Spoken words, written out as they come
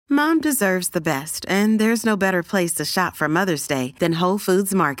Mom deserves the best, and there's no better place to shop for Mother's Day than Whole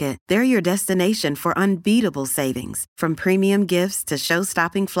Foods Market. They're your destination for unbeatable savings, from premium gifts to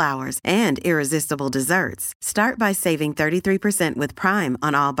show-stopping flowers and irresistible desserts. Start by saving 33% with Prime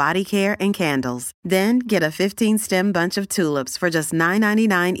on all body care and candles. Then get a 15-stem bunch of tulips for just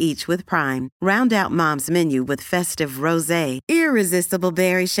 $9.99 each with Prime. Round out Mom's menu with festive rosé, irresistible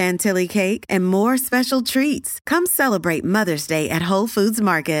berry chantilly cake, and more special treats. Come celebrate Mother's Day at Whole Foods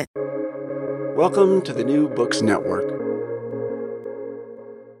Market. Welcome to the New Books Network.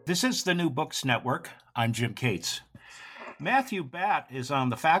 This is the New Books Network. I'm Jim Cates. Matthew Batt is on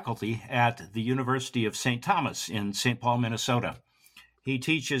the faculty at the University of St. Thomas in St. Paul, Minnesota. He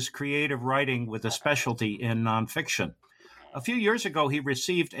teaches creative writing with a specialty in nonfiction. A few years ago, he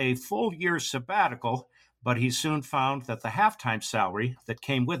received a full year's sabbatical, but he soon found that the halftime salary that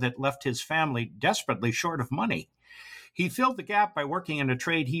came with it left his family desperately short of money. He filled the gap by working in a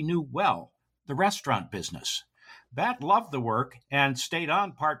trade he knew well, the restaurant business. Batt loved the work and stayed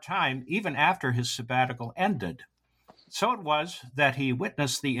on part-time even after his sabbatical ended. So it was that he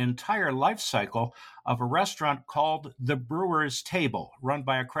witnessed the entire life cycle of a restaurant called The Brewer's Table, run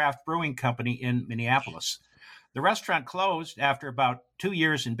by a craft brewing company in Minneapolis. The restaurant closed after about 2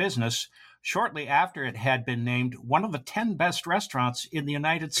 years in business, shortly after it had been named one of the 10 best restaurants in the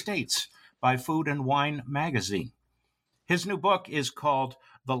United States by Food and Wine magazine. His new book is called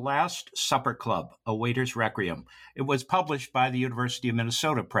The Last Supper Club, A Waiter's Requiem. It was published by the University of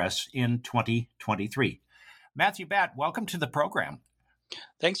Minnesota Press in 2023. Matthew Batt, welcome to the program.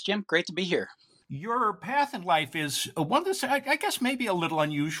 Thanks, Jim. Great to be here. Your path in life is one that's, I guess, maybe a little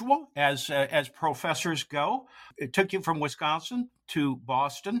unusual as professors go. It took you from Wisconsin to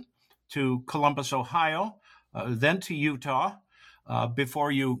Boston, to Columbus, Ohio, then to Utah,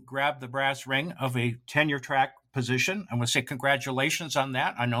 before you grabbed the brass ring of a tenure-track position. I want to say congratulations on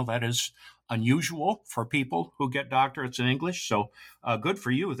that. I know that is unusual for people who get doctorates in English, so good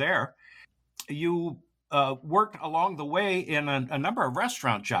for you there. You worked along the way in a number of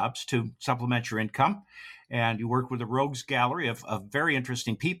restaurant jobs to supplement your income, and you worked with a rogues gallery of very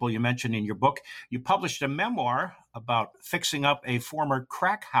interesting people you mentioned in your book. You published a memoir about fixing up a former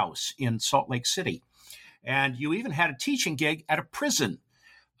crack house in Salt Lake City, and you even had a teaching gig at a prison.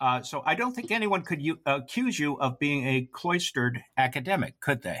 So I don't think anyone could accuse you of being a cloistered academic,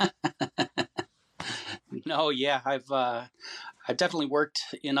 could they? No, yeah, I've definitely worked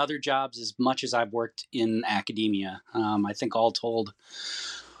in other jobs as much as I've worked in academia. I think all told,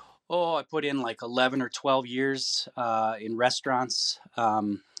 I put in like 11 or 12 years in restaurants,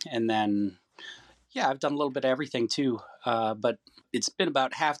 and then I've done a little bit of everything too. But it's been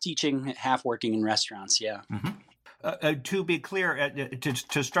about half teaching, half working in restaurants. Yeah. Mm-hmm. To be clear,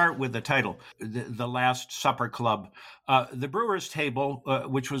 to start with the title, the Last Supper Club, the Brewer's Table,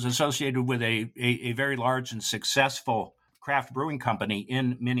 which was associated with a very large and successful craft brewing company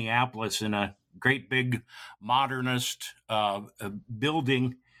in Minneapolis in a great big modernist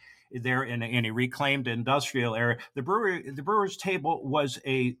building there in a reclaimed industrial area. The Brewer's Table was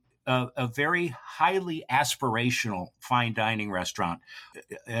a very highly aspirational fine dining restaurant,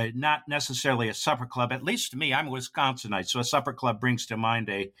 not necessarily a supper club. At least to me, I'm a Wisconsinite, so a supper club brings to mind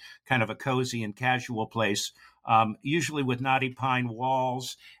a kind of a cozy and casual place, usually with knotty pine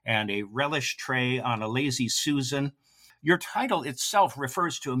walls and a relish tray on a lazy Susan. Your title itself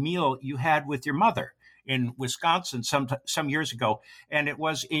refers to a meal you had with your mother in Wisconsin some years ago, and it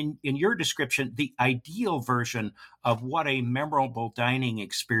was in your description the ideal version of what a memorable dining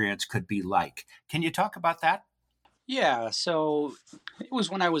experience could be like. Can you talk about that? Yeah, so it was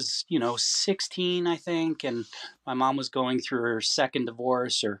when I was 16, I think, and my mom was going through her second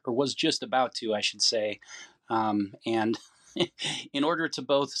divorce, or was just about to, I should say, and in order to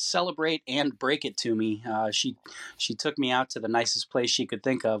both celebrate and break it to me, she took me out to the nicest place she could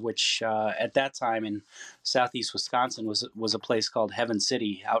think of, which at that time in southeast Wisconsin was a place called Heaven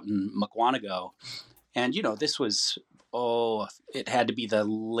City out in Mukwonago. And, this was, it had to be the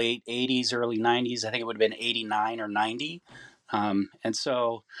late 80s, early 90s. I think it would have been 89 or 90. And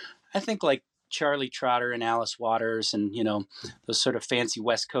so I think like Charlie Trotter and Alice Waters and, those sort of fancy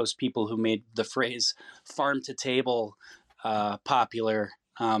West Coast people who made the phrase farm to table popular.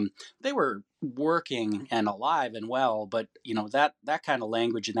 They were working and alive and well, but that kind of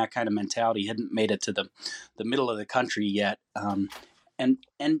language and that kind of mentality hadn't made it to the middle of the country yet. And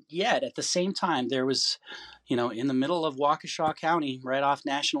yet at the same time, there was, in the middle of Waukesha County, right off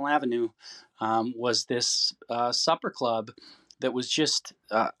National Avenue, was this supper club that was just,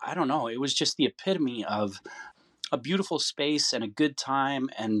 I don't know, it was just the epitome of a beautiful space and a good time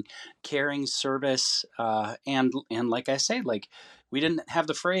and caring service. And like I say, like we didn't have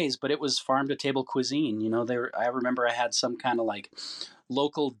the phrase, but it was farm to table cuisine. You know, I remember I had some kind of like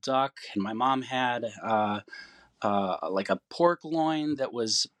local duck, and my mom had like a pork loin that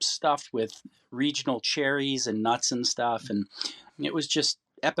was stuffed with regional cherries and nuts and stuff. And it was just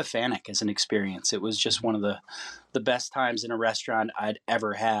epiphanic as an experience. It was just one of the best times in a restaurant I'd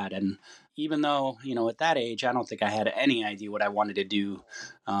ever had. And even though, you know, at that age, I don't think I had any idea what I wanted to do.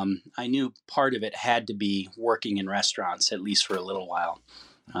 I knew part of it had to be working in restaurants, at least for a little while.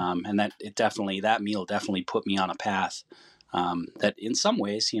 And that meal definitely put me on a path that in some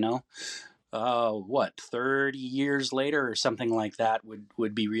ways, you know, 30 years later or something like that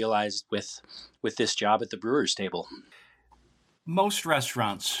would be realized with this job at the brewer's table. Most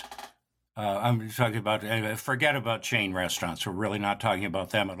restaurants, I'm talking about, forget about chain restaurants. We're really not talking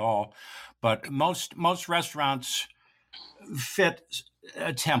about them at all. But most restaurants fit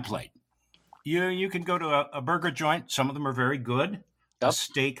a template. You can go to a burger joint. Some of them are very good. Yep. A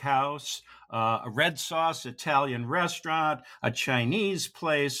steakhouse, a red sauce Italian restaurant, a Chinese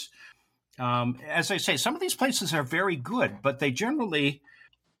place. As I say, some of these places are very good, but they generally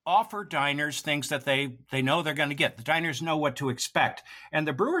offer diners things that they know they're going to get. The diners know what to expect. And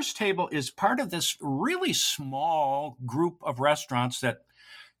the Brewer's Table is part of this really small group of restaurants that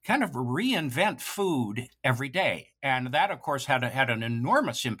kind of reinvent food every day. And that, of course, had an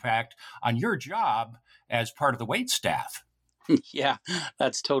enormous impact on your job as part of the wait staff. Yeah,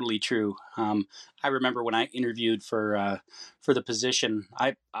 that's totally true. I remember when I interviewed for the position,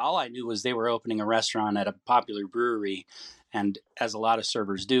 all I knew was they were opening a restaurant at a popular brewery, and as a lot of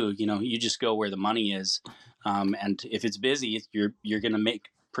servers do, you know, you just go where the money is, and if it's busy, you're going to make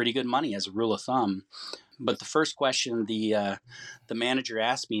pretty good money as a rule of thumb. But the first question the manager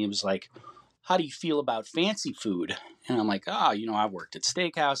asked me was like, "How do you feel about fancy food?" And I'm like, "Oh, you know, I've worked at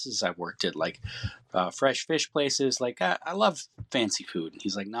steakhouses. I've worked at like fresh fish places. Like, I love fancy food." And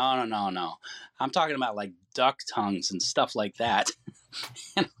he's like, No. I'm talking about like duck tongues and stuff like that.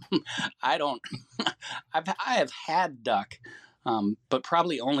 And I don't, I have had duck, but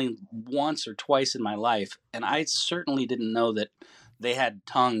probably only once or twice in my life. And I certainly didn't know that they had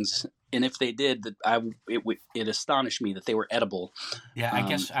tongues. And if they did, it astonished me that they were edible. Yeah, I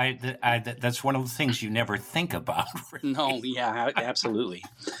guess that's one of the things you never think about. Really. No, yeah, absolutely.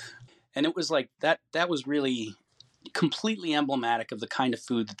 And it was like that was really completely emblematic of the kind of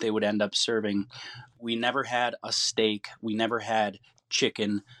food that they would end up serving. We never had a steak. We never had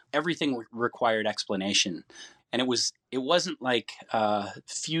chicken. Everything required explanation. And it wasn't like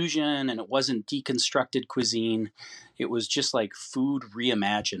fusion, and it wasn't deconstructed cuisine. It was just like food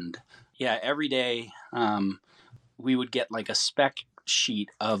reimagined. Yeah, every day we would get like a spec sheet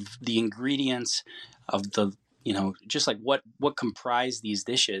of the ingredients of the, you know, just like what comprised these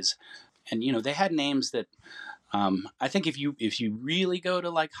dishes. And, you know, they had names that I think if you really go to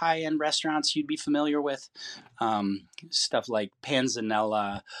like high end restaurants, you'd be familiar with stuff like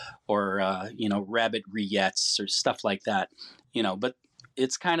panzanella or you know, rabbit rillettes or stuff like that. You know, but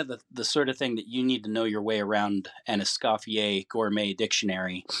it's kind of the sort of thing that you need to know your way around an Escoffier gourmet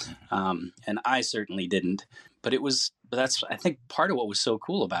dictionary, and I certainly didn't. But that's I think part of what was so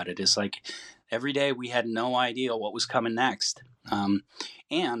cool about it is like every day we had no idea what was coming next.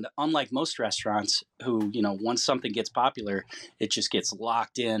 And unlike most restaurants who, you know, once something gets popular, it just gets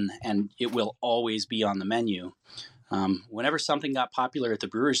locked in and it will always be on the menu. Whenever something got popular at the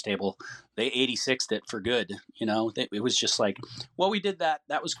Brewer's Table, they 86'd it for good. You know, it was just like, well, we did that.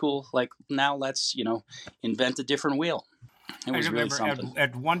 That was cool. Like, now let's, you know, invent a different wheel. It was really something.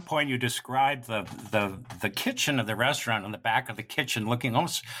 At one point you described the kitchen of the restaurant, on the back of the kitchen, looking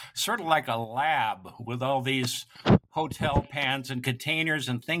almost sort of like a lab with all these hotel pans and containers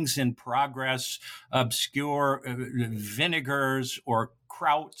and things in progress, obscure vinegars or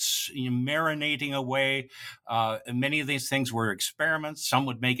krauts, you know, marinating away. Many of these things were experiments. Some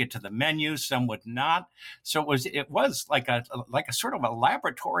would make it to the menu, some would not. So it was like a sort of a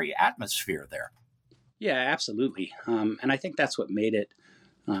laboratory atmosphere there. Yeah, absolutely. And I think that's what made it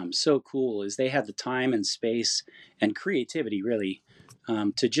so cool is they had the time and space and creativity really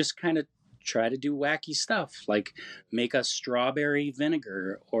to just kind of try to do wacky stuff, like make a strawberry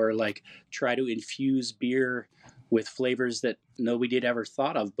vinegar or like try to infuse beer with flavors that nobody had ever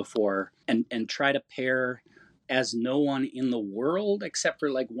thought of before, and try to pair, as no one in the world except for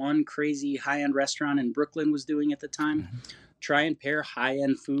like one crazy high-end restaurant in Brooklyn was doing at the time, try and pair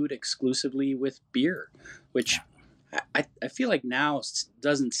high-end food exclusively with beer, which I feel like now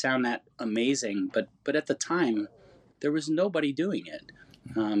doesn't sound that amazing, but at the time there was nobody doing it.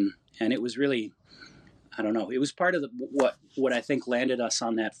 And it was really I don't know. It was part of what I think landed us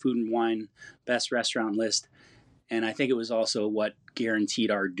on that Food and Wine best restaurant list, and I think it was also what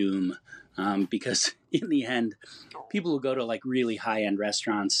guaranteed our doom, because in the end, people who go to like really high end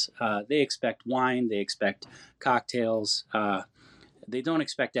restaurants, they expect wine, they expect cocktails. They don't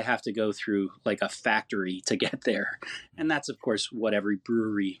expect to have to go through like a factory to get there, and that's of course what every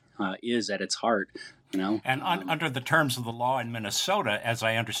brewery is at its heart. And under the terms of the law in Minnesota, as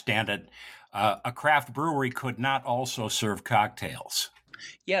I understand it, a craft brewery could not also serve cocktails.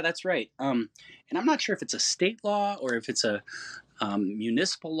 Yeah, that's right. And I'm not sure if it's a state law or if it's a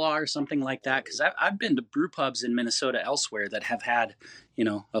municipal law or something like that. Because I've been to brew pubs in Minnesota elsewhere that have had,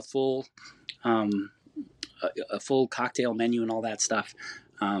 a full cocktail menu and all that stuff.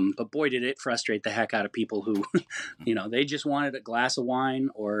 But boy, did it frustrate the heck out of people who, they just wanted a glass of wine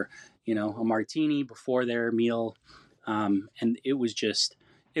or, a martini before their meal. And it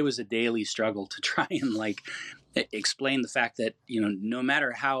was a daily struggle to try and like explain the fact that, no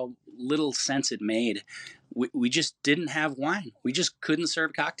matter how little sense it made, we just didn't have wine. We just couldn't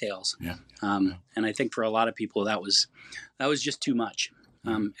serve cocktails. Yeah. And I think for a lot of people that was just too much.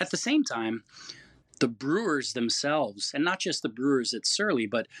 At the same time, the brewers themselves, and not just the brewers at Surly,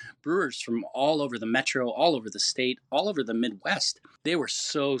 but brewers from all over the metro, all over the state, all over the Midwest, they were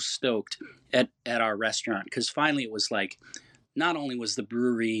so stoked at our restaurant because finally it was like, not only was the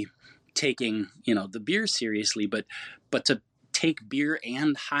brewery taking, the beer seriously, but to take beer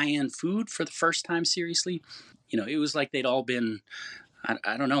and high-end food for the first time seriously, it was like they'd all been,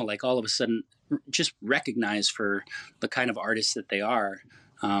 I don't know, like all of a sudden just recognized for the kind of artists that they are.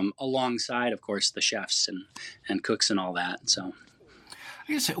 Alongside, of course, the chefs and cooks and all that. So,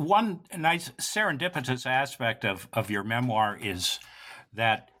 I guess one nice serendipitous aspect of your memoir is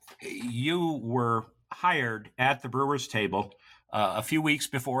that you were hired at the Brewer's Table a few weeks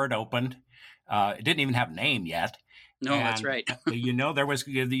before it opened. It didn't even have a name yet. No, that's right. you knew there was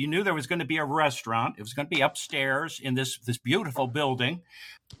going to be a restaurant. It was going to be upstairs in this beautiful building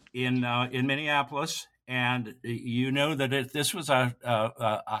in Minneapolis. And you know that this was a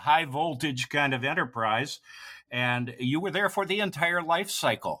high voltage kind of enterprise, and you were there for the entire life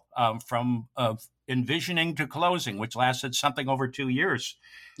cycle, from envisioning to closing, which lasted something over 2 years.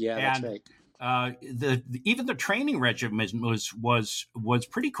 Yeah, and, that's right. Even the training regimen was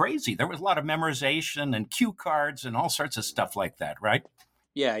pretty crazy. There was a lot of memorization and cue cards and all sorts of stuff like that, right?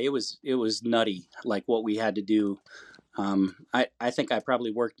 Yeah, it was nutty, like what we had to do. I think I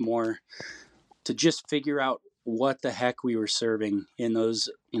probably worked more to just figure out what the heck we were serving in those,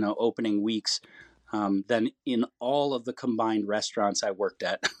 opening weeks, than in all of the combined restaurants I worked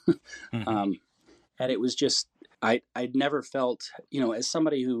at. And it was just, I'd never felt, as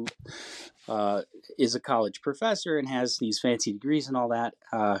somebody who is a college professor and has these fancy degrees and all that,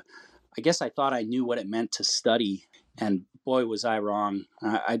 I guess I thought I knew what it meant to study. And boy, was I wrong.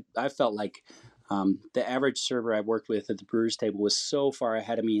 I felt like the average server I worked with at the Brewer's Table was so far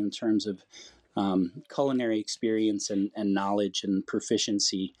ahead of me in terms of culinary experience and knowledge and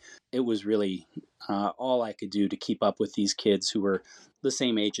proficiency. It was really all I could do to keep up with these kids who were the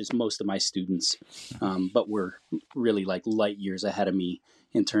same age as most of my students, but were really like light years ahead of me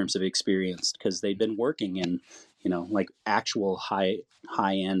in terms of experience because they'd been working in, like actual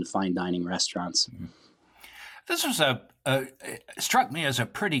high-end fine dining restaurants. This was struck me as a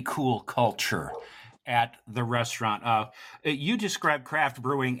pretty cool culture at the restaurant. You described craft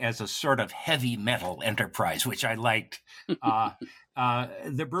brewing as a sort of heavy metal enterprise, which I liked.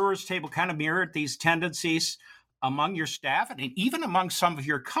 The Brewer's Table kind of mirrored these tendencies among your staff and even among some of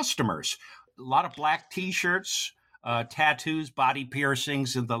your customers. A lot of black T-shirts, tattoos, body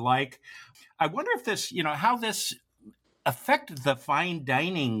piercings, and the like. I wonder if this, how this affected the fine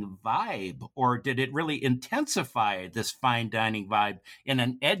dining vibe, or did it really intensify this fine dining vibe in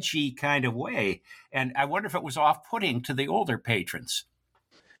an edgy kind of way? And I wonder if it was off-putting to the older patrons.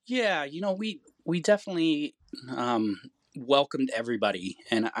 Yeah, we definitely welcomed everybody.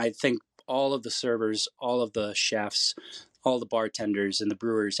 And I think all of the servers, all of the chefs, all the bartenders and the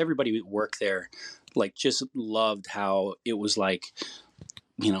brewers, everybody who worked there, like just loved how it was like,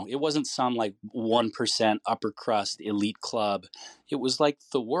 it wasn't some like 1% upper crust elite club. It was like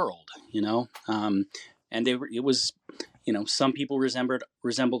the world, and it was, some people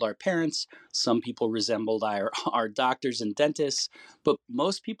resembled our parents. Some people resembled our doctors and dentists, but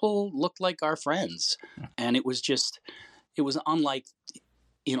most people looked like our friends. And it was unlike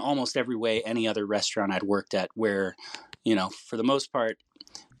in almost every way any other restaurant I'd worked at where, for the most part,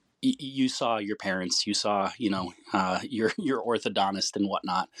 you saw your parents, you saw, your orthodontist and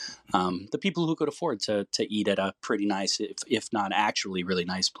whatnot, the people who could afford to eat at a pretty nice, if not actually really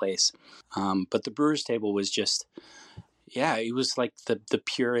nice place. But the Brewers Table was just, yeah, it was like the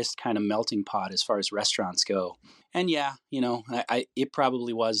purest kind of melting pot as far as restaurants go. And yeah, it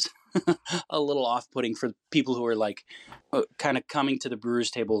probably was a little off-putting for people who are like kind of coming to the Brewers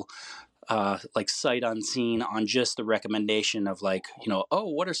Table like sight unseen on just the recommendation of like, oh,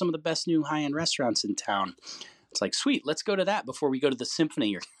 what are some of the best new high-end restaurants in town? It's like, sweet, let's go to that before we go to the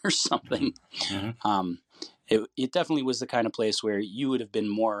symphony or something. Mm-hmm. It definitely was the kind of place where you would have been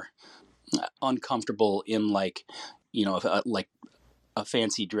more uncomfortable in like, like a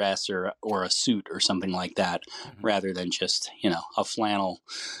fancy dress or a suit or something like that, mm-hmm. rather than just, a flannel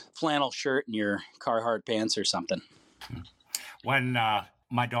shirt and your Carhartt pants or something. When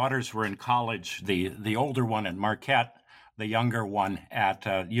my daughters were in college, the older one at Marquette, the younger one at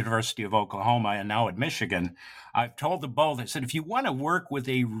University of Oklahoma, and now at Michigan, I've told them both, I said, if you want to work with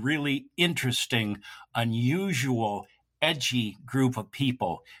a really interesting, unusual, edgy group of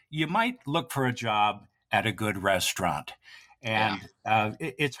people, you might look for a job at a good restaurant. And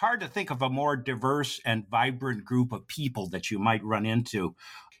it's hard to think of a more diverse and vibrant group of people that you might run into,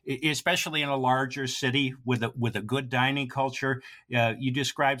 especially in a larger city with a good dining culture. You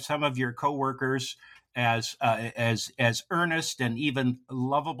describe some of your coworkers as earnest and even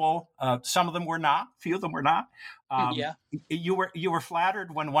lovable. Some of them were not. Few of them were not. You were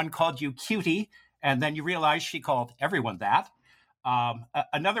flattered when one called you cutie, and then you realized she called everyone that.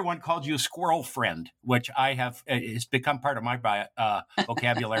 Another one called you squirrel friend, which I have, it's become part of my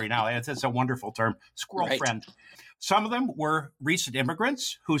vocabulary now. It's a wonderful term, squirrel friend. Some of them were recent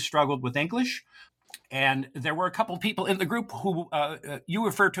immigrants who struggled with English. And there were a couple of people in the group who you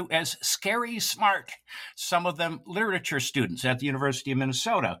refer to as scary smart. Some of them literature students at the University of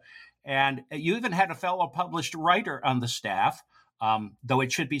Minnesota. And you even had a fellow published writer on the staff, though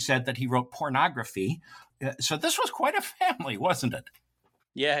it should be said that he wrote pornography. So this was quite a family, wasn't it?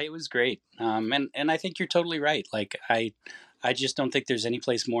 Yeah, it was great. And I think you're totally right. Like, I just don't think there's any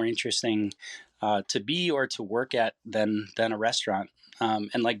place more interesting to be or to work at than a restaurant.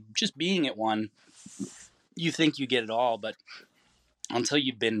 And like just being at one, you think you get it all, but until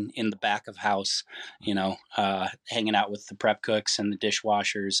you've been in the back of house, hanging out with the prep cooks and the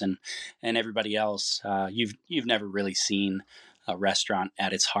dishwashers and everybody else, you've never really seen a restaurant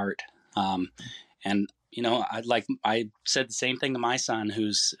at its heart. And I said the same thing to my son,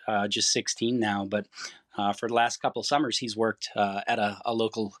 who's just 16 now, but for the last couple of summers, he's worked at a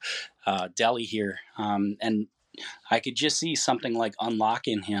local deli here, and I could just see something like unlock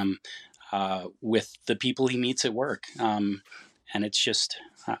in him with the people he meets at work. And it's just,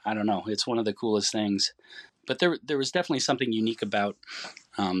 I don't know, it's one of the coolest things. But there was definitely something unique about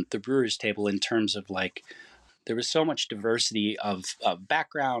the Brewers Table in terms of like, there was so much diversity of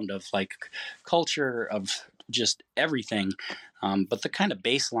background, of like culture, of just everything. But the kind of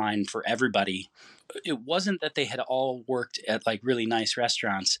baseline for everybody, it wasn't that they had all worked at like really nice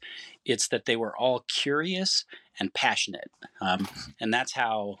restaurants. It's that they were all curious and passionate. And that's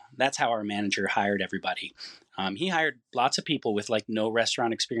how our manager hired everybody. He hired lots of people with like no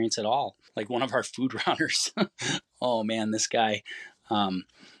restaurant experience at all. Like one of our food runners. Oh man, this guy,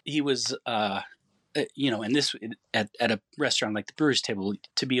 he was, and this at a restaurant like the Brewers Table,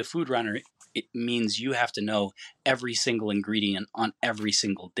 to be a food runner, it means you have to know every single ingredient on every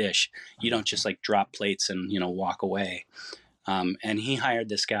single dish. You don't just like drop plates and, walk away. And he hired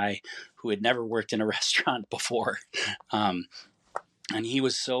this guy who had never worked in a restaurant before. And he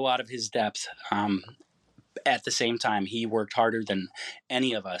was so out of his depth. At the same time, he worked harder than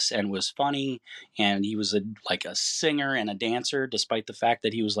any of us and was funny. And he was like a singer and a dancer, despite the fact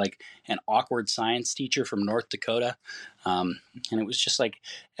that he was like an awkward science teacher from North Dakota. And it was just like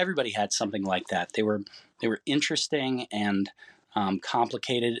everybody had something like that. They were interesting and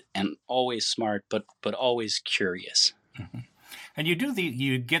complicated and always smart, but always curious. Mm-hmm. And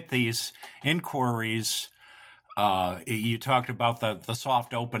you get these inquiries. You talked about the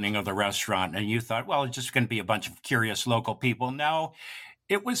soft opening of the restaurant, and you thought, well, it's just going to be a bunch of curious local people. No,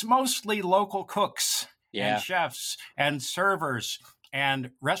 it was mostly local cooks and chefs and servers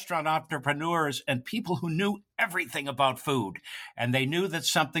and restaurant entrepreneurs and people who knew everything about food. And they knew that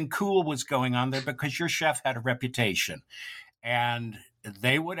something cool was going on there because your chef had a reputation. And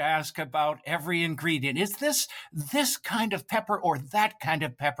they would ask about every ingredient. Is this kind of pepper or that kind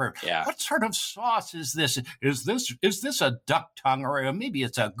of pepper? Yeah. What sort of sauce is this? Is this a duck tongue or maybe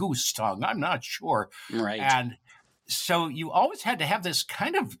it's a goose tongue? I'm not sure. Right. And so you always had to have this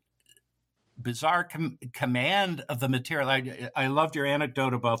kind of bizarre command of the material. I loved your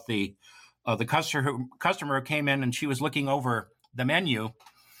anecdote about the customer who came in and she was looking over the menu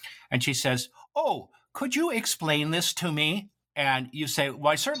and she says, "Oh, could you explain this to me?" And you say,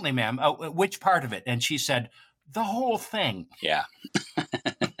 "Why, certainly, ma'am. Which part of it?" And she said, "The whole thing." Yeah.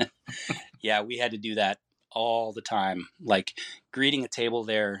 Yeah, we had to do that all the time. Like, greeting a table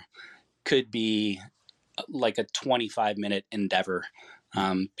there could be like a 25-minute endeavor,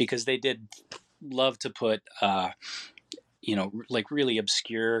 because they did love to put, like really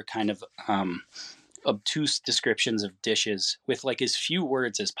obscure kind of obtuse descriptions of dishes with like as few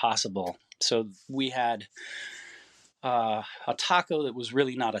words as possible. So we had a taco that was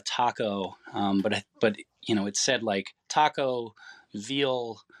really not a taco, but it said like taco,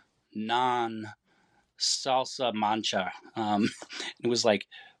 veal, naan, salsa mancha. It was like,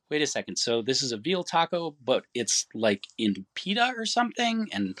 wait a second, so this is a veal taco, but it's like in pita or something?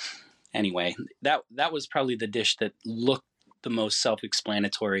 And anyway, that was probably the dish that looked the most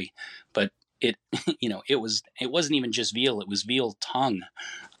self-explanatory, but it it wasn't even just veal, it was veal tongue.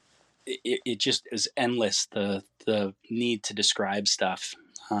 It just is endless, the need to describe stuff.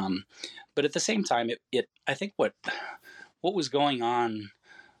 But at the same time, it I think what was going on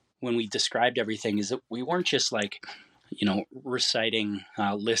when we described everything is that we weren't just like, reciting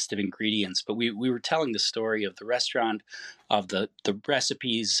a list of ingredients, but we were telling the story of the restaurant, of the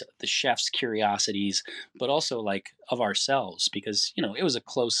recipes, the chef's curiosities, but also like of ourselves, because, it was a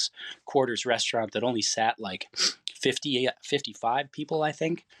close quarters restaurant that only sat like 50, 55 people, I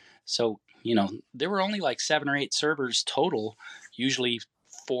think. So, there were only like 7 or 8 servers total, usually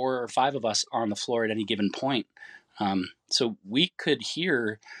 4 or 5 of us on the floor at any given point. So we could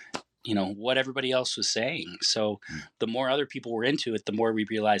hear, what everybody else was saying. So the more other people were into it, the more we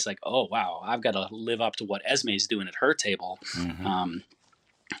realized like, oh, wow, I've got to live up to what Esme's doing at her table. Mm-hmm.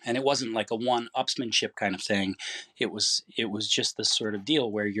 And it wasn't like a one-upsmanship kind of thing. It was just this sort of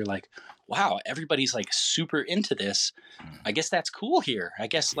deal where you're like, wow, everybody's like super into this. I guess that's cool here. I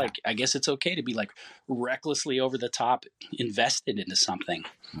guess it's okay to be like recklessly over the top invested into something.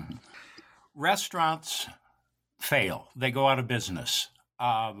 Mm-hmm. Restaurants fail. They go out of business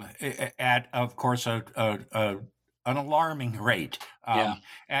at, of course, an alarming rate.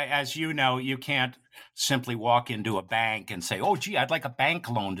 As you know, you can't simply walk into a bank and say, "Oh, gee, I'd like a bank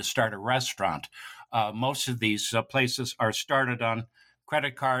loan to start a restaurant." Most of these places are started on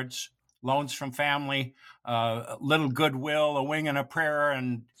credit cards, loans from family, little goodwill, a wing and a prayer,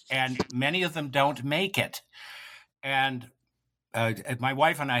 and many of them don't make it. And my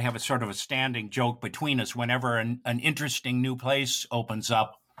wife and I have a sort of a standing joke between us. Whenever an interesting new place opens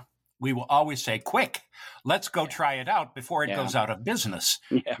up, we will always say, "Quick, let's go try it out before it goes out of business."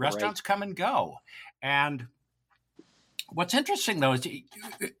 Yeah, restaurants come and go. And what's interesting, though, is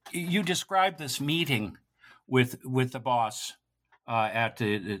you described this meeting with the boss at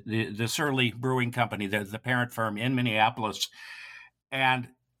the Surly Brewing Company, the parent firm in Minneapolis. And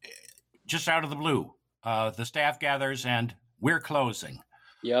just out of the blue, the staff gathers and we're closing.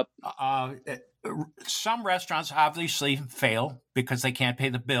 Yep. Some restaurants obviously fail because they can't pay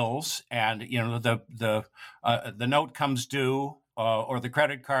the bills, and the note comes due or the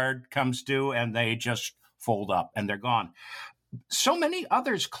credit card comes due, and they just fold up and they're gone. So many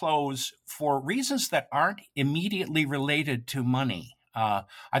others close for reasons that aren't immediately related to money.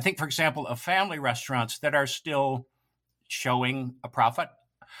 I think, for example, of family restaurants that are still showing a profit,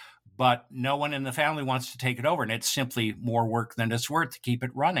 but no one in the family wants to take it over, and it's simply more work than it's worth to keep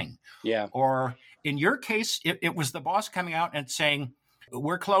it running. Yeah. Or in your case, it was the boss coming out and saying,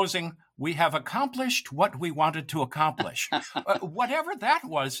 "We're closing. We have accomplished what we wanted to accomplish." Whatever that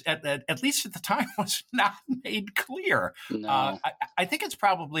was, at least at the time, was not made clear. No. I think it's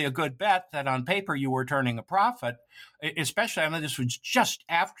probably a good bet that on paper you were turning a profit, especially, I know this was just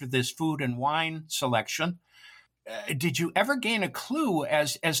after this food and wine selection. Did you ever gain a clue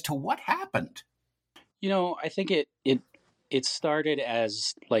as to what happened? I think it started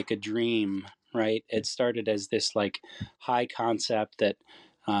as like a dream, right? It started as this like high concept that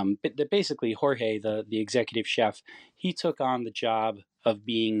basically Jorge, the executive chef, he took on the job of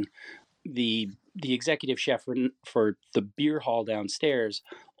being the executive chef for the beer hall downstairs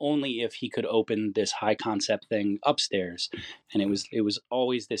only if he could open this high concept thing upstairs. And it was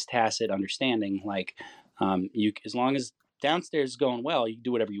always this tacit understanding, like, you, as long as downstairs is going well, you can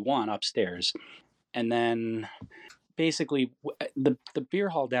do whatever you want upstairs. And then basically the beer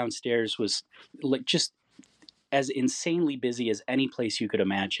hall downstairs was like just as insanely busy as any place you could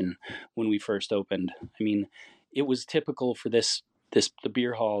imagine when we first opened. I mean, it was typical for the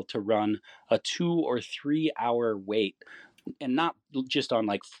beer hall to run a 2 or 3 hour wait and not just on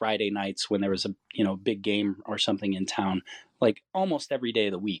like Friday nights when there was a big game or something in town. Like almost every day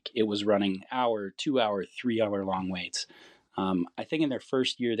of the week, it was running hour, 2 hour, 3 hour long waits. I think in their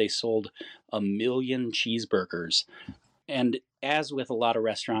first year they sold 1 million cheeseburgers. And as with a lot of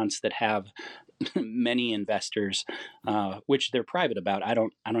restaurants that have many investors, which they're private about, I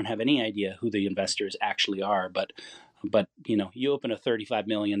don't have any idea who the investors actually are, but you open a $35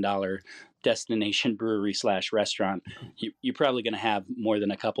 million destination brewery / restaurant, you're probably going to have more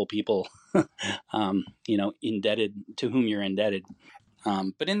than a couple people, indebted to whom you're indebted.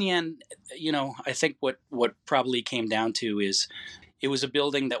 But in the end, I think what probably came down to is it was a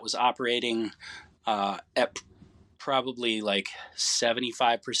building that was operating at probably like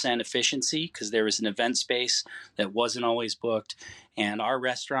 75% efficiency because there was an event space that wasn't always booked, and our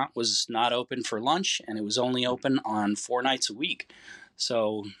restaurant was not open for lunch, and it was only open on 4 nights a week.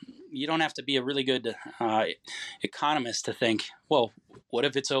 So you don't have to be a really good economist to think, well, what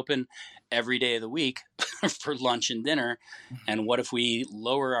if it's open every day of the week for lunch and dinner? And what if we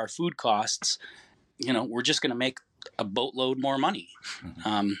lower our food costs? We're just going to make a boatload more money.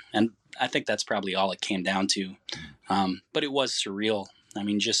 And I think that's probably all it came down to. But it was surreal. I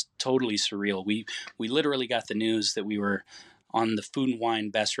mean, just totally surreal. We literally got the news that we were on the Food and Wine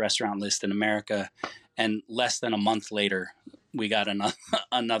Best Restaurant list in America, and less than a month later, we got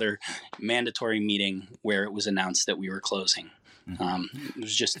another mandatory meeting where it was announced that we were closing. It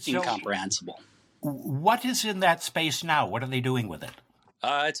was just incomprehensible. What is in that space now? What are they doing with it?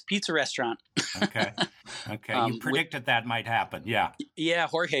 It's a pizza restaurant. Okay. You predicted that might happen. Yeah. Yeah,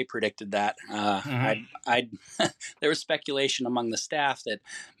 Jorge predicted that. There was speculation among the staff that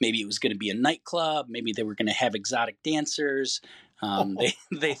maybe it was going to be a nightclub. Maybe they were going to have exotic dancers.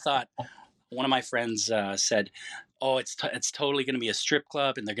 They thought. One of my friends said, "Oh, it's totally going to be a strip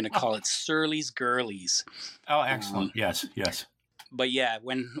club, and they're going to call it Surly's Girlies." Oh, excellent. Yes. But yeah,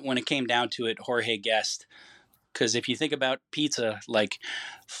 when it came down to it, Jorge guessed. Because if you think about pizza, like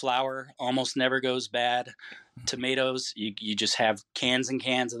flour almost never goes bad. Tomatoes, you just have cans and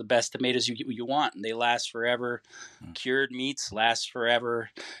cans of the best tomatoes you want, and they last forever. Cured meats last forever.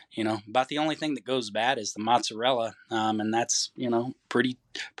 About the only thing that goes bad is the mozzarella, and that's pretty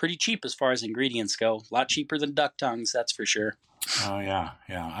cheap as far as ingredients go. A lot cheaper than duck tongues, that's for sure. Oh yeah.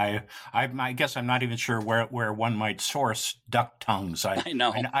 I guess I'm not even sure where one might source duck tongues. I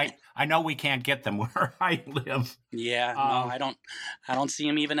know. I know we can't get them where I live. Yeah, no, I don't see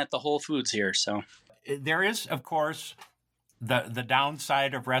them even at the Whole Foods here. So there is, of course, the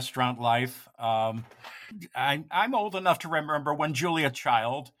downside of restaurant life. I'm old enough to remember when Julia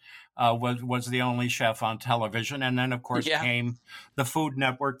Child was the only chef on television, and then of course came the Food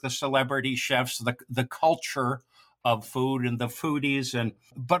Network, the celebrity chefs, the culture of food and the foodies.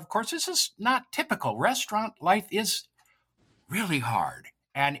 But of course, this is not typical. Restaurant life is really hard,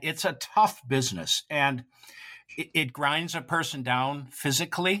 and it's a tough business, and it grinds a person down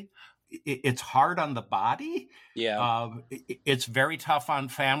physically. It's hard on the body. Yeah. It's very tough on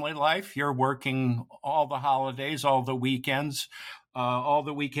family life. You're working all the holidays, all the weekends, all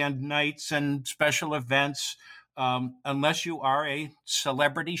the weekend nights and special events. Unless you are a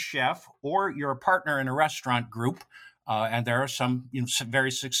celebrity chef or you're a partner in a restaurant group, and there are some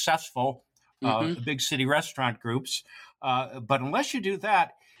very successful big city restaurant groups. But unless you do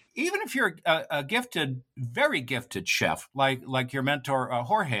that, even if you're a gifted, very gifted chef, like your mentor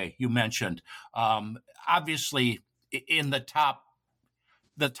Jorge you mentioned, obviously in the top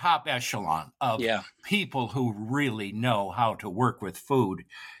echelon of people who really know how to work with food,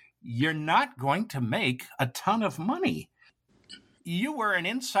 you're not going to make a ton of money. You were an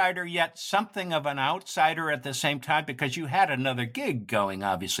insider, yet something of an outsider at the same time, because you had another gig going,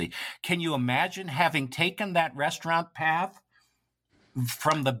 obviously. Can you imagine having taken that restaurant path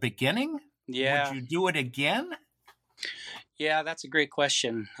from the beginning? Yeah. Would you do it again? Yeah, that's a great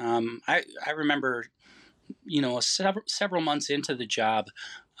question. I remember, several months into the job,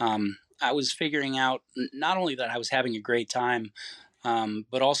 I was figuring out not only that I was having a great time,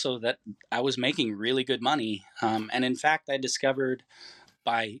 but also that I was making really good money. And in fact, I discovered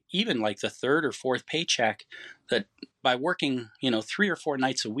by even like the third or fourth paycheck that by working, 3 or 4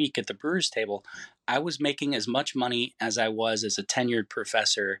 nights a week at the brewer's table, I was making as much money as I was as a tenured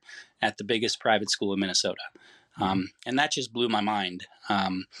professor at the biggest private school in Minnesota. And that just blew my mind.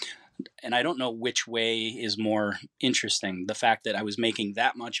 And I don't know which way is more interesting, the fact that I was making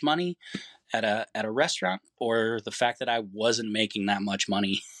that much money at a restaurant, or the fact that I wasn't making that much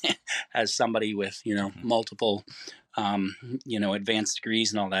money as somebody with multiple advanced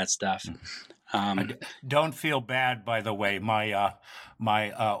degrees and all that stuff. Don't feel bad, by the way.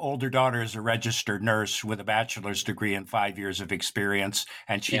 My older daughter is a registered nurse with a bachelor's degree and 5 years of experience,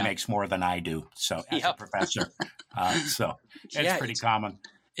 and she makes more than I do. So as a professor, so it's pretty common.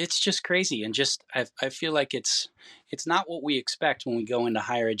 It's just crazy, and just I feel like it's not what we expect when we go into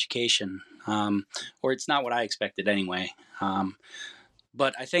higher education, or it's not what I expected anyway.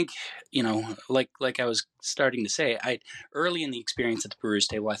 But I think, like I was starting to say, early in the experience at the Brewers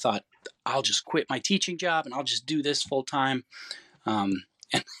Table, I thought I'll just quit my teaching job and I'll just do this full time. And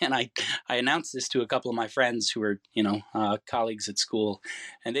I announced this to a couple of my friends who were, colleagues at school,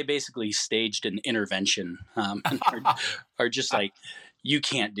 and they basically staged an intervention, and are just like, you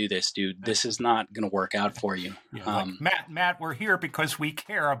can't do this, dude. This is not going to work out for you. Like, Matt, we're here because we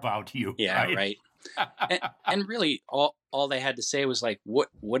care about you. Yeah, right. and really, all they had to say was like, what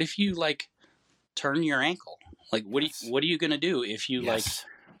if you like turn your ankle? Like, what are you going to do if you like,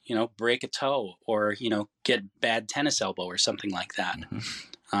 break a toe or get bad tennis elbow or something like that?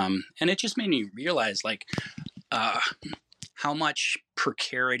 And it just made me realize like how much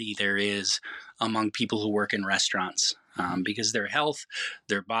precarity there is among people who work in restaurants, because their health,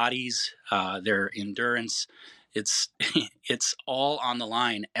 their bodies, their endurance, it's all on the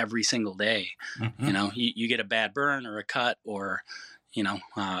line every single day. You get a bad burn or a cut or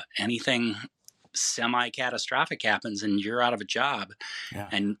anything semi-catastrophic happens and you're out of a job,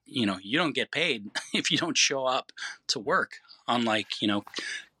 and you don't get paid if you don't show up to work, unlike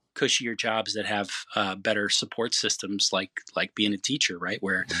cushier jobs that have better support systems, like being a teacher, right,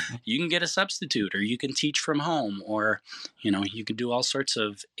 where you can get a substitute or you can teach from home, or you can do all sorts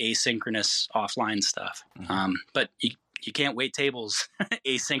of asynchronous offline stuff. But you can't wait tables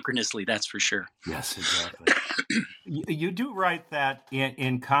asynchronously, that's for sure. Yes, exactly. You do write that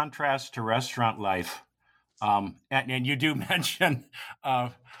in contrast to restaurant life, and you do mention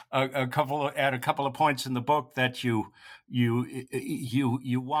a couple of points in the book that you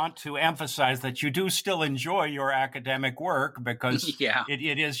want to emphasize that you do still enjoy your academic work because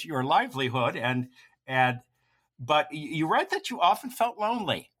it is your livelihood, but you write that you often felt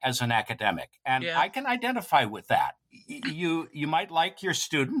lonely as an academic, and I can identify with that. You might like your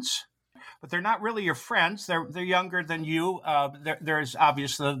students, but they're not really your friends. They're younger than you. There's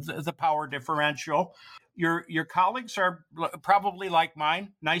obviously the power differential. Your colleagues are probably like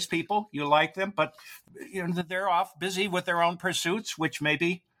mine, nice people. You like them, but they're off busy with their own pursuits, which may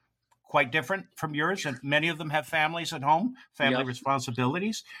be quite different from yours. And many of them have families at home, family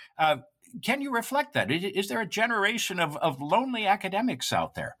responsibilities. Can you reflect that? Is there a generation of lonely academics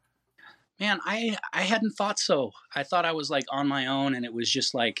out there? Man, I hadn't thought so. I thought I was like on my own, and it was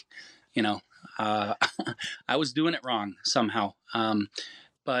just like, I was doing it wrong somehow.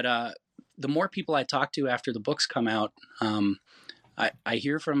 But the more people I talk to after the books come out, I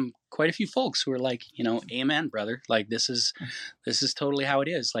hear from quite a few folks who are like, amen, brother. Like this is totally how it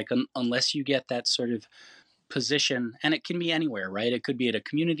is. Like unless you get that sort of position, and it can be anywhere, right? It could be at a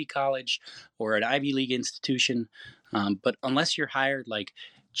community college or an Ivy League institution. But unless you're hired, like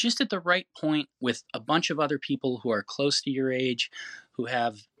just at the right point with a bunch of other people who are close to your age, who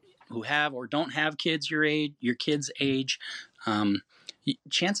have or don't have kids your kids' age,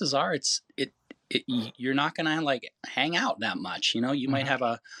 chances are you're not going to like hang out that much. You might have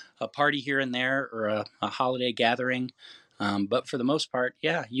a party here and there or a holiday gathering. But for the most part,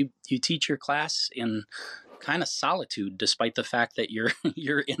 you teach your class in kind of solitude, despite the fact that you're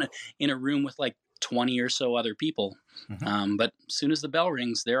in a room with like 20 or so other people. But as soon as the bell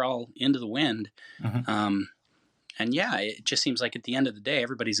rings, they're all into the wind. And it just seems like at the end of the day,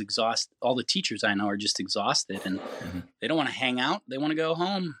 everybody's exhausted. All the teachers I know are just exhausted, and they don't want to hang out. They want to go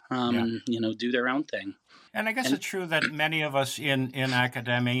home, and do their own thing. And I guess it's true that many of us in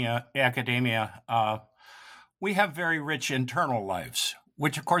academia, we have very rich internal lives,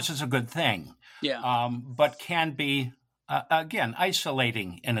 which of course is a good thing. But can be again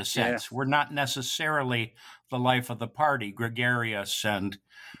isolating in a sense. We're not necessarily the life of the party, gregarious, and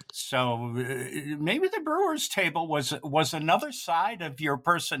so maybe the Brewers Table was another side of your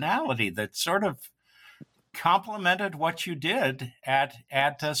personality that sort of complemented what you did at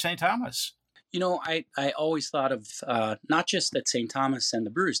St. Thomas. I always thought of not just at St. Thomas and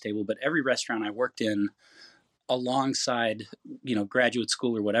the Brewers Table, but every restaurant I worked in alongside, graduate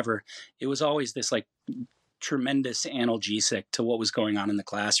school or whatever. It was always this like tremendous analgesic to what was going on in the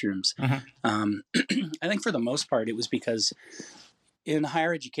classrooms. I think for the most part, it was because in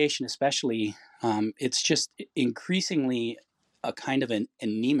higher education, especially, it's just increasingly a kind of an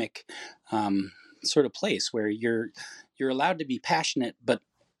anemic sort of place where you're allowed to be passionate, but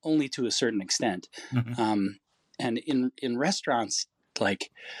only to a certain extent. And in restaurants,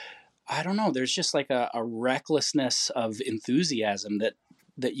 like I don't know. There's just like a recklessness of enthusiasm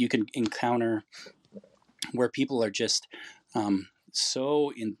that you can encounter where people are just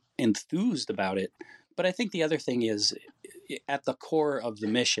so enthused about it. But I think the other thing is at the core of the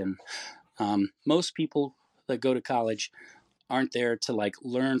mission, most people that go to college aren't there to like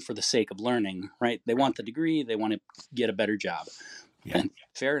learn for the sake of learning, right? They want the degree, they want to get a better job. Yeah. And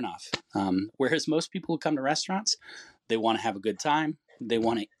fair enough. Whereas most people who come to restaurants, they want to have a good time, they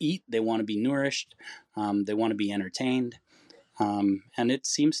want to eat, they want to be nourished, they want to be entertained. And it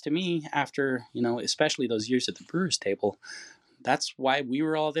seems to me after, especially those years at the brewer's table, that's why we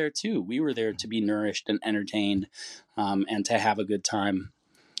were all there too. We were there to be nourished and entertained, and to have a good time.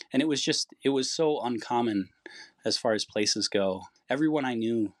 And it was so uncommon as far as places go. Everyone I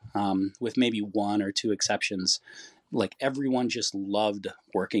knew, with maybe one or two exceptions, like everyone just loved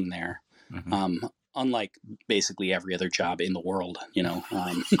working there. Mm-hmm. Unlike basically every other job in the world, it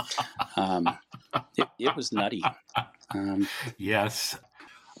was nutty. Yes.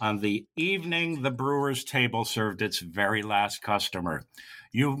 On the evening the brewer's table served its very last customer,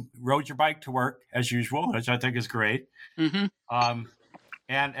 you rode your bike to work as usual, which I think is great. Mm-hmm.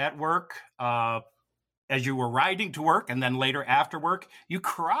 And at work, as you were riding to work and then later after work, you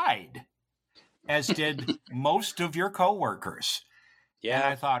cried, as did most of your coworkers. Yeah. And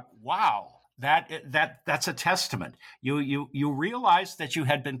I thought, wow, that's a testament. You realized that you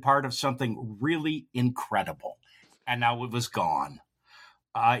had been part of something really incredible, and now it was gone.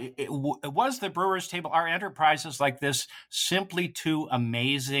 It was the brewer's table. Are enterprises like this simply too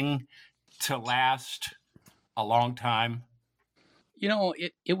amazing to last a long time?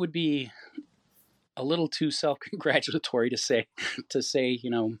 It would be a little too self-congratulatory to say,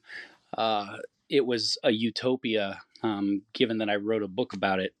 it was a utopia, given that I wrote a book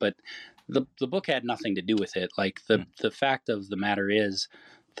about it. But the book had nothing to do with it. Like the fact of the matter is,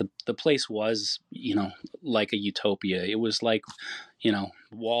 the place was, like a utopia. It was like,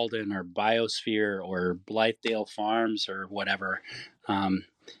 Walden or Biosphere or Blythedale Farms or whatever.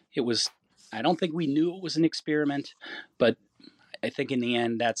 It was. I don't think we knew it was an experiment, but I think in the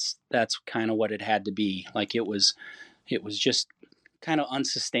end, that's kind of what it had to be. Like it was just kind of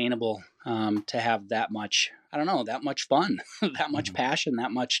unsustainable, to have that much. I don't know, that much fun, that much passion,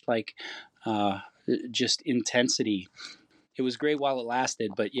 that much like just intensity. It was great while it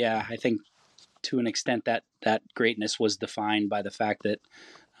lasted, but yeah, I think to an extent that greatness was defined by the fact that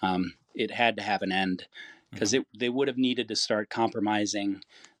it had to have an end, because they would have needed to start compromising.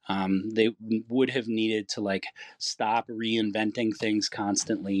 They would have needed to like stop reinventing things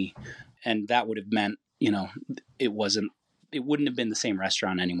constantly, and that would have meant it wouldn't have been the same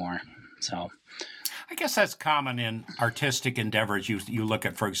restaurant anymore. So I guess that's common in artistic endeavors. You look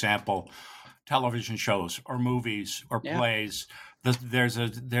at, for example, television shows or movies or plays. There's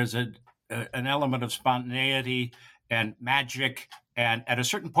an element of spontaneity and magic, and at a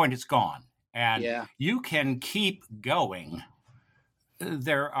certain point it's gone, and you can keep going.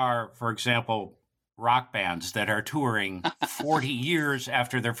 There are, for example, rock bands that are touring 40 years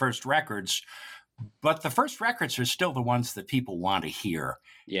after their first records, but the first records are still the ones that people want to hear.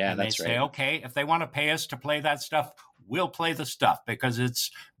 Yeah, and that's they right. say, okay, if they want to pay us to play that stuff, we'll play the stuff because it's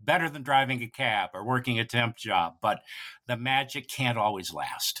better than driving a cab or working a temp job. But the magic can't always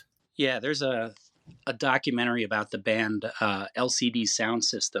last. Yeah, there's a documentary about the band LCD Sound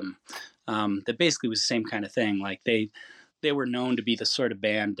System, that basically was the same kind of thing. Like they were known to be the sort of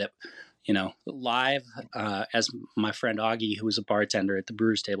band that, live, as my friend Augie, who was a bartender at the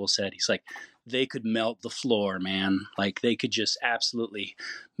brewer's table, said, he's like, they could melt the floor, man. Like they could just absolutely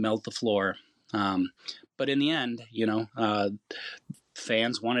melt the floor. But in the end,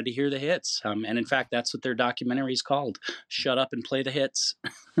 fans wanted to hear the hits. And in fact, that's what their documentary is called. Shut Up and Play the Hits.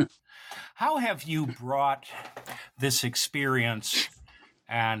 How have you brought this experience?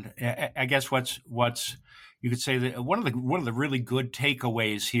 And I guess what's you could say that one of the really good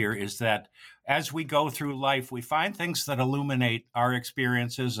takeaways here is that as we go through life, we find things that illuminate our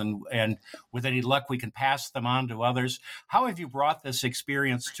experiences, and with any luck, we can pass them on to others. How have you brought this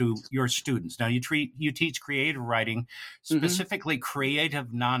experience to your students? Now, you teach creative writing, specifically creative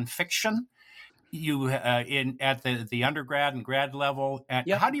nonfiction. You at the undergrad and grad level.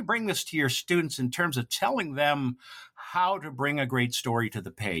 How do you bring this to your students in terms of telling them how to bring a great story to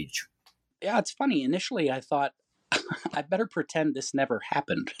the page? Yeah, it's funny. Initially, I thought I better pretend this never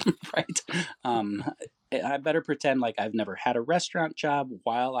happened, right? I better pretend like I've never had a restaurant job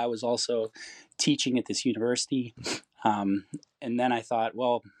while I was also teaching at this university. And then I thought,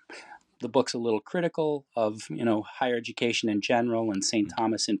 well, the book's a little critical of higher education in general and St.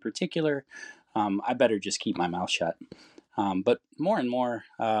 Thomas in particular. I better just keep my mouth shut. But more and more,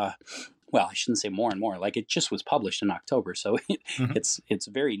 well, I shouldn't say more and more. Like, it just was published in October, so Mhm. it's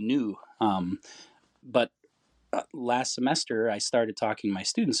very new. But last semester, I started talking to my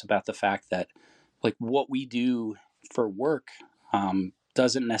students about the fact that, like, what we do for work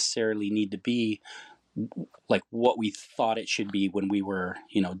doesn't necessarily need to be like what we thought it should be when we were,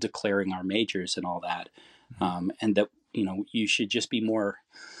 declaring our majors and all that. And that, you should just be more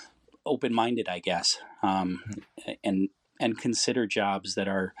open-minded, I guess, and consider jobs that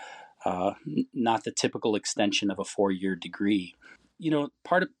are not the typical extension of a 4-year degree.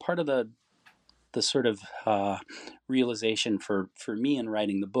 Part of the sort of realization for me in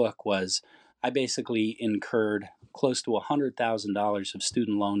writing the book was I basically incurred close to $100,000 of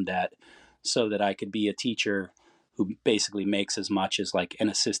student loan debt so that I could be a teacher who basically makes as much as like an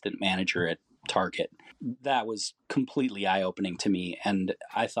assistant manager at Target. That was completely eye-opening to me. And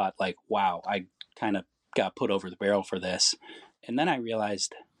I thought, like, wow, I kind of got put over the barrel for this. And then I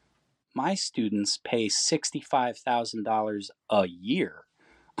realized my students pay $65,000 a year.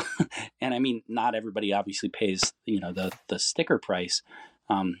 And I mean, not everybody obviously pays, the sticker price.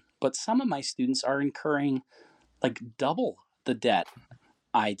 But some of my students are incurring like double the debt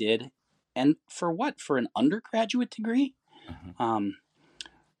I did. And for what? For an undergraduate degree?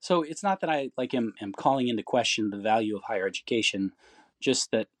 So it's not that I am calling into question the value of higher education, just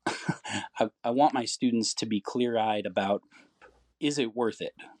that I want my students to be clear-eyed about, is it worth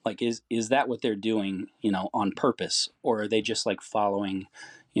it? Like, is that what they're doing, on purpose? Or are they just like following,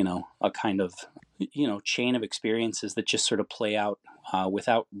 a kind of, chain of experiences that just sort of play out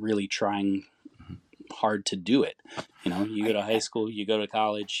without really trying hard to do it? You go to high school, you go to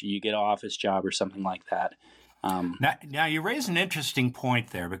college, you get an office job or something like that. Now you raise an interesting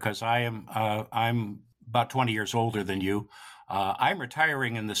point there, because I'm about 20 years older than you. I'm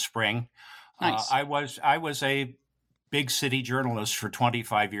retiring in the spring. Nice. I was a big city journalist for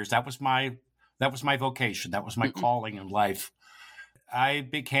 25 years. That was my vocation. That was my calling in life. I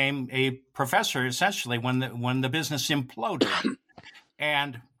became a professor essentially when the business imploded,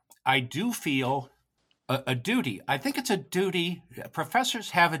 and I do feel a duty. I think it's a duty. Professors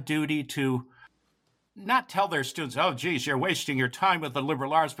have a duty to not tell their students, oh, geez, you're wasting your time with the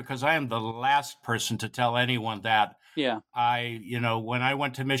liberal arts, because I am the last person to tell anyone that. Yeah. When I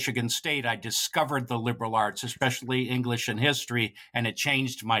went to Michigan State, I discovered the liberal arts, especially English and history, and it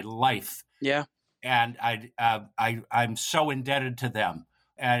changed my life. Yeah. And I'm so indebted to them.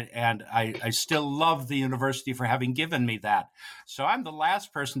 And I still love the university for having given me that. So I'm the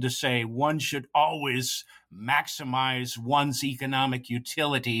last person to say one should always maximize one's economic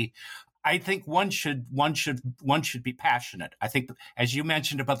utility. I think one should be passionate. I think, as you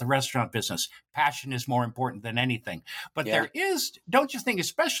mentioned about the restaurant business, passion is more important than anything. But there is, don't you think,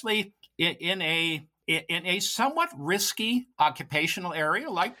 especially in a somewhat risky occupational area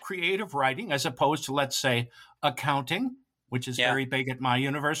like creative writing, as opposed to, let's say, accounting, which is very big at my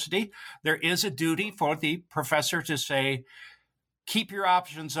university, there is a duty for the professor to say, keep your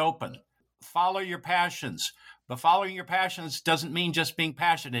options open, follow your passions. But following your passions doesn't mean just being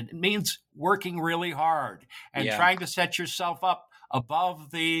passionate. It means working really hard and trying to set yourself up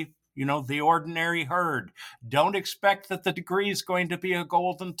above the ordinary herd. Don't expect that the degree is going to be a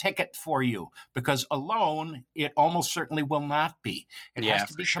golden ticket for you, because alone, it almost certainly will not be. It has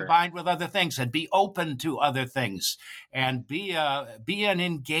to be combined with other things, and be open to other things, and be an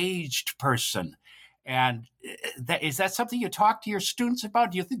engaged person. And is that something you talk to your students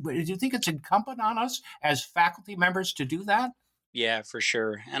about? Do you think it's incumbent on us as faculty members to do that? Yeah, for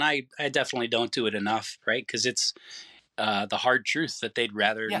sure. And I definitely don't do it enough, right? Because it's the hard truth that they'd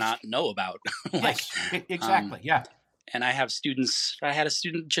rather not know about. Yes, exactly. Yeah. And I had a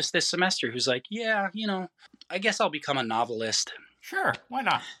student just this semester who's like, I guess I'll become a novelist. Sure. Why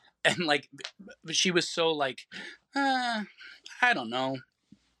not? And but she was so like, I don't know.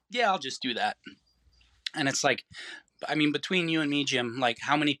 Yeah, I'll just do that. And it's like, I mean, between you and me, Jim, like,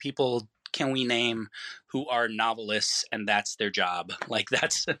 how many people can we name who are novelists and that's their job? Like,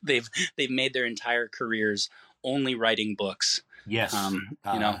 they've made their entire careers only writing books. Yes.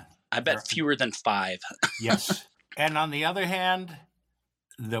 I bet fewer than 5. Yes. And on the other hand,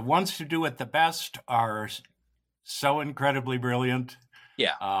 the ones who do it the best are so incredibly brilliant.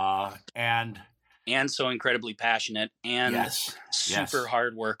 Yeah. And so incredibly passionate and super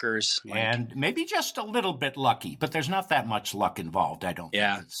hard workers. And maybe just a little bit lucky, but there's not that much luck involved, I don't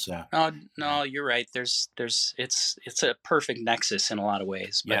think. No, you're right. It's a perfect nexus in a lot of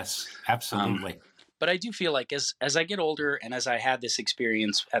ways. But, yes, absolutely. But I do feel like as I get older and as I had this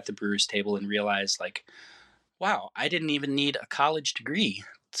experience at the Brewers table and realized, like, wow, I didn't even need a college degree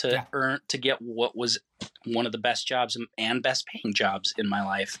to get what was one of the best jobs and best paying jobs in my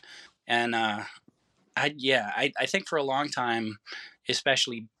life. And I think for a long time,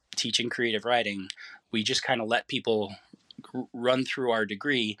 especially teaching creative writing, we just kind of let people run through our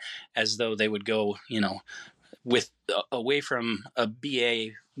degree as though they would go, with away from a BA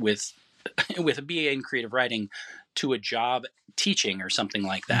with with a BA in creative writing to a job teaching or something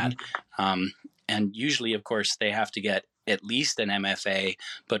like that. And usually, of course, they have to get at least an MFA,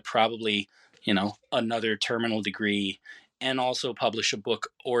 but probably, another terminal degree, and also publish a book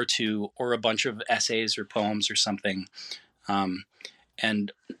or two or a bunch of essays or poems or something.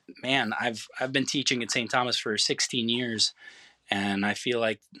 And man, I've been teaching at St. Thomas for 16 years, and I feel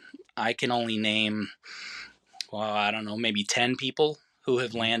like I can only name, well, I don't know, maybe 10 people who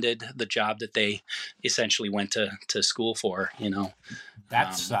have landed the job that they essentially went to school for,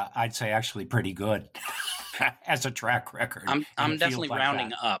 That's, I'd say, actually pretty good as a track record. I'm definitely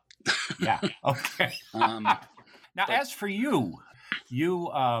rounding up. Yeah. Okay. Now, as for you, you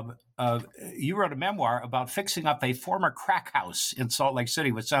wrote a memoir about fixing up a former crack house in Salt Lake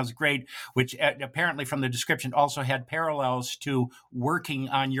City, which sounds great, which apparently from the description also had parallels to working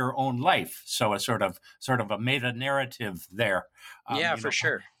on your own life. So a sort of a meta narrative there. For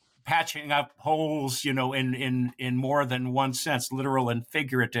sure. Patching up holes, in more than one sense, literal and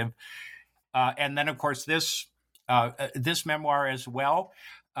figurative. And then, of course, this memoir as well.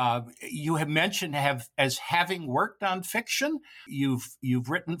 You have mentioned as having worked on fiction. You've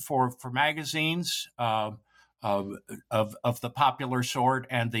written for magazines of the popular sort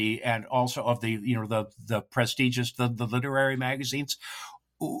and also of the prestigious the literary magazines.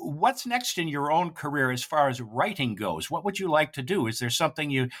 What's next in your own career as far as writing goes? What would you like to do? Is there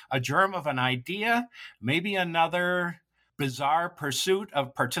something a germ of an idea, maybe another bizarre pursuit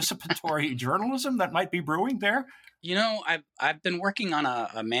of participatory journalism that might be brewing there? I've been working on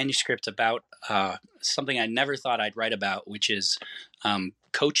a manuscript about something I never thought I'd write about, which is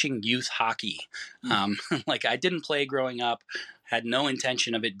coaching youth hockey. Like, I didn't play growing up, had no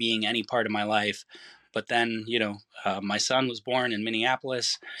intention of it being any part of my life. But then, my son was born in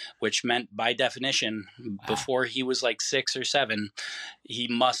Minneapolis, which meant by definition, before he was like 6 or 7, he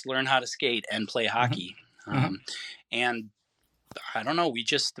must learn how to skate and play hockey. And I don't know.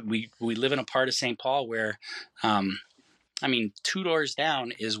 We live in a part of St. Paul where, 2 doors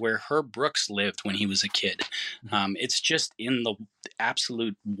down is where Herb Brooks lived when he was a kid. It's just in the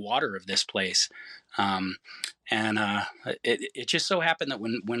absolute water of this place. It just so happened that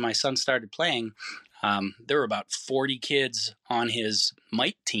when my son started playing, there were about 40 kids on his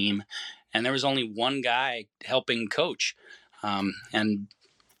mite team, and there was only one guy helping coach. And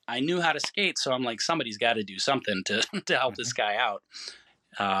I knew how to skate, so I'm like, somebody's got to do something to help this guy out.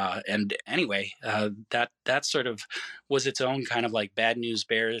 And anyway, that sort of was its own kind of like Bad News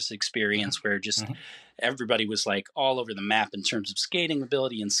Bears experience, where just everybody was like all over the map in terms of skating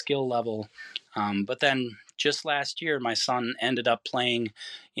ability and skill level. But then just last year, my son ended up playing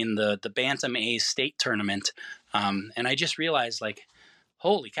in the Bantam A state tournament. And I just realized, like,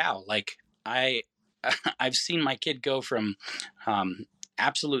 holy cow, like I've seen my kid go from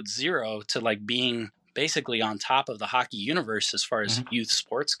absolute zero to like being basically on top of the hockey universe as far as youth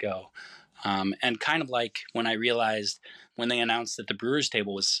sports go. And kind of like when I realized when they announced that the Brewers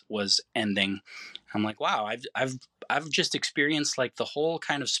table was ending, I'm like, wow, I've just experienced like the whole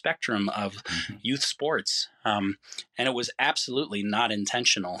kind of spectrum of youth sports. And it was absolutely not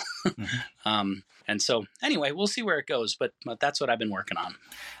intentional. And so anyway, we'll see where it goes, but that's what I've been working on.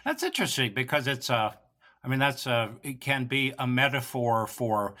 That's interesting because it can be a metaphor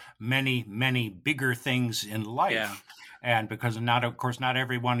for many, many bigger things in life. Yeah. And because of course, not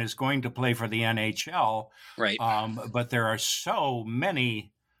everyone is going to play for the NHL. Right. But there are so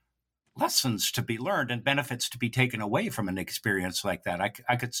many lessons to be learned and benefits to be taken away from an experience like that.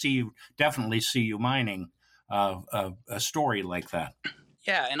 I could definitely see you mining a story like that.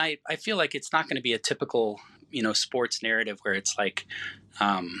 Yeah. And I feel like it's not going to be a typical, sports narrative where it's like,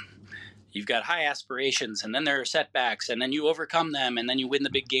 you've got high aspirations and then there are setbacks and then you overcome them and then you win the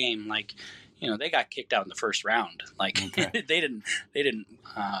big game. Like, they got kicked out in the first round. Like they didn't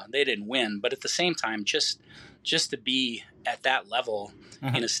win. But at the same time, just to be at that level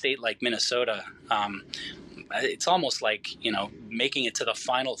in a state like Minnesota, it's almost like, making it to the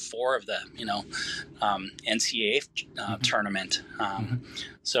final four of the, NCAA tournament.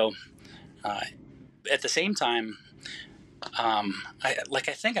 So at the same time, I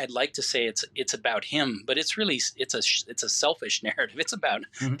think I'd like to say it's about him, but it's really it's a selfish narrative. It's about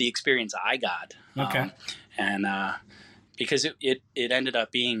the experience I got. Okay. And because it ended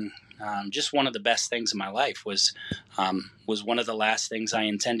up being Just one of the best things in my life was one of the last things I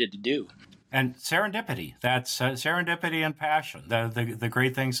intended to do. And serendipity, that's serendipity and passion, the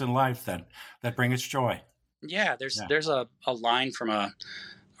great things in life that bring us joy. Yeah, there's a line from a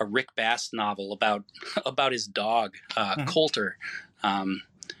Rick Bass novel about his dog, Coulter,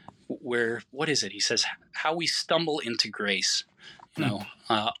 where, what is it? He says, how we stumble into grace,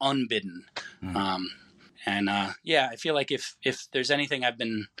 unbidden. I feel like if there's anything I've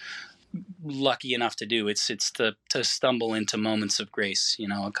been lucky enough to do, it's to stumble into moments of grace,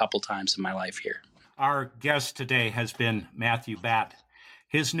 a couple times in my life here. Our guest today has been Matthew Batt.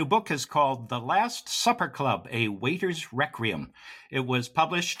 His new book is called The Last Supper Club, A Waiter's Requiem. It was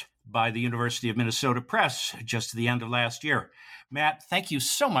published by the University of Minnesota Press just at the end of last year. Matt, thank you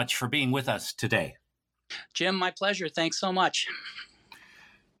so much for being with us today. Jim, my pleasure. Thanks so much.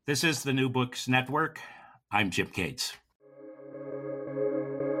 This is the New Books Network. I'm Jim Cates.